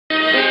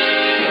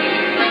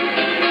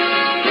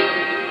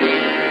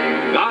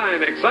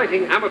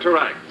exciting amateur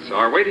acts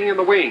are waiting in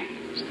the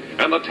wings,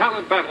 and the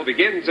talent battle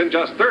begins in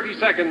just 30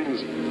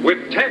 seconds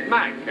with Ted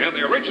Mack and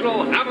the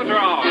original Amateur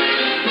Hour.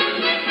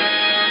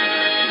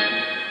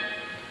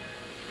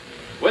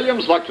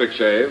 Williams Electric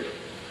Shave,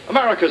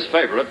 America's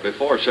favorite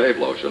before shave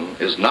lotion,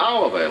 is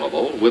now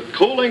available with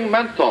cooling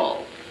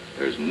menthol.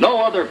 There's no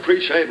other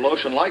pre-shave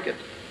lotion like it.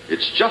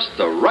 It's just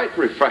the right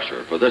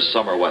refresher for this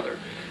summer weather.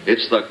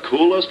 It's the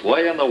coolest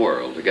way in the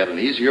world to get an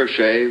easier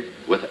shave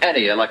with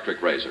any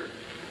electric razor.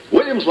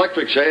 Williams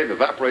Electric Shave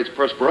evaporates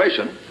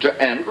perspiration to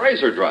end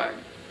razor drag.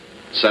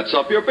 Sets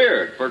up your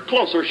beard for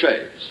closer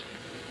shaves.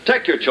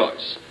 Take your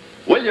choice.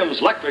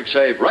 Williams Electric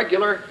Shave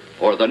Regular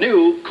or the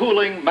new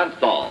Cooling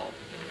Menthol.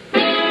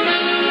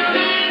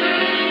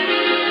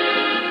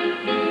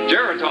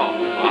 Geritol,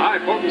 a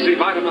high-potency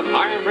vitamin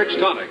iron-rich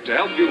tonic to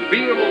help you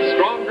feel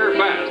stronger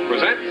fast,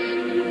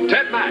 presents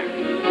Ted Mack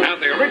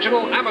and the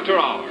original Amateur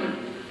Hour.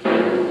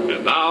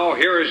 And now,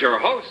 here is your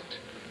host,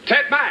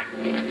 Ted Mack.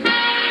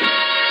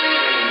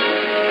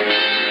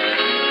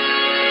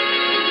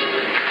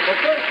 Well,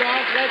 first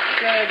off,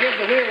 let's give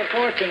the Wheel of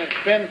Fortune a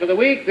spin for the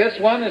week. This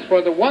one is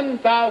for the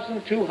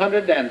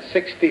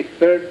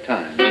 1,263rd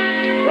time.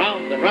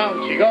 Round and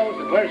round she goes,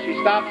 and where she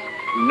stops,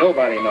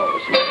 nobody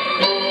knows.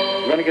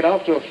 We're going to get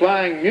off to a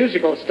flying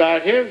musical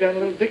start here. We've got a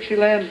little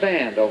Dixieland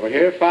band over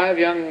here. 5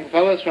 young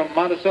fellows from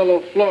Monticello,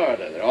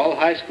 Florida. They're all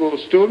high school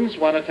students,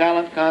 won a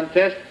talent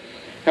contest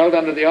held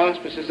under the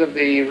auspices of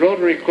the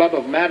Rotary Club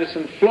of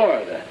Madison,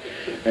 Florida.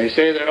 They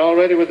say they're all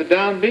ready with the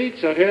downbeat,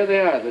 so here they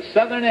are, the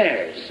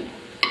Southernaires.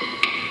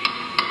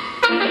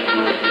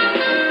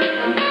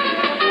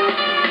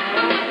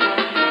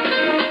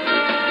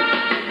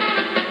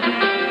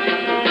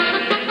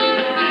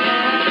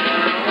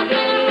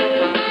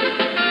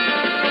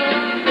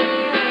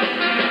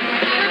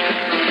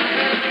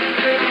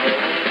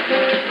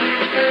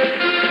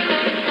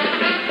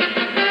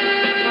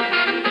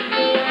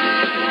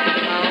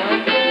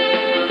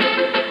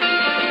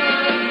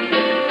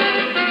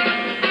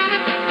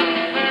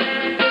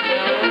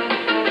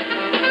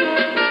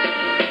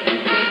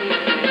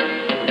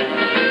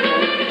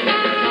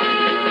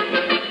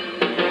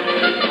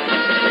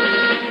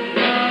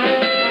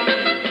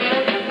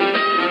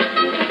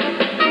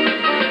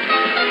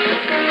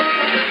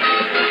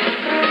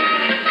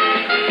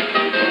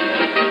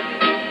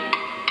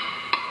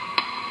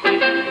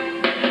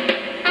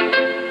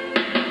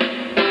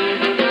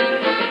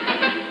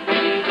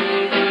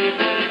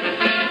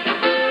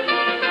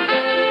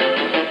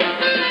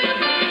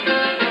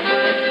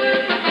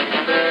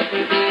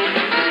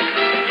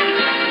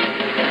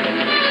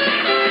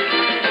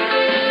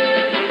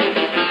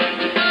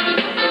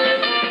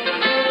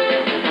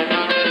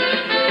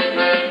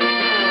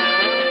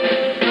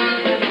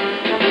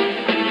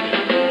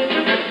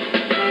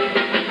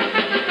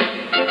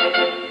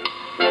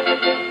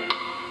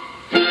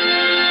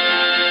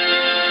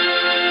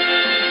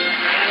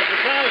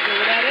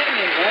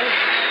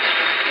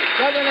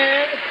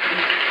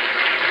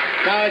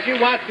 Now, as you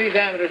watch these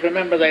amateurs,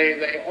 remember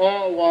they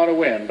all want to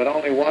win, but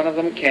only one of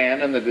them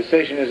can, and the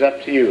decision is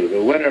up to you.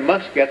 The winner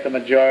must get the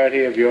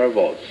majority of your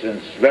votes. And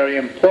it's very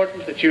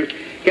important that you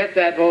get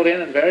that vote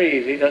in, and very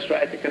easy. Just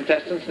write the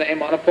contestant's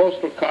name on a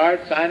postal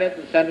card, sign it,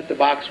 and send it to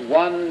Box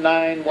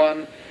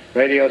 191,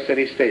 Radio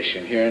City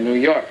Station here in New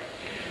York.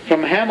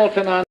 From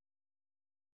Hamilton on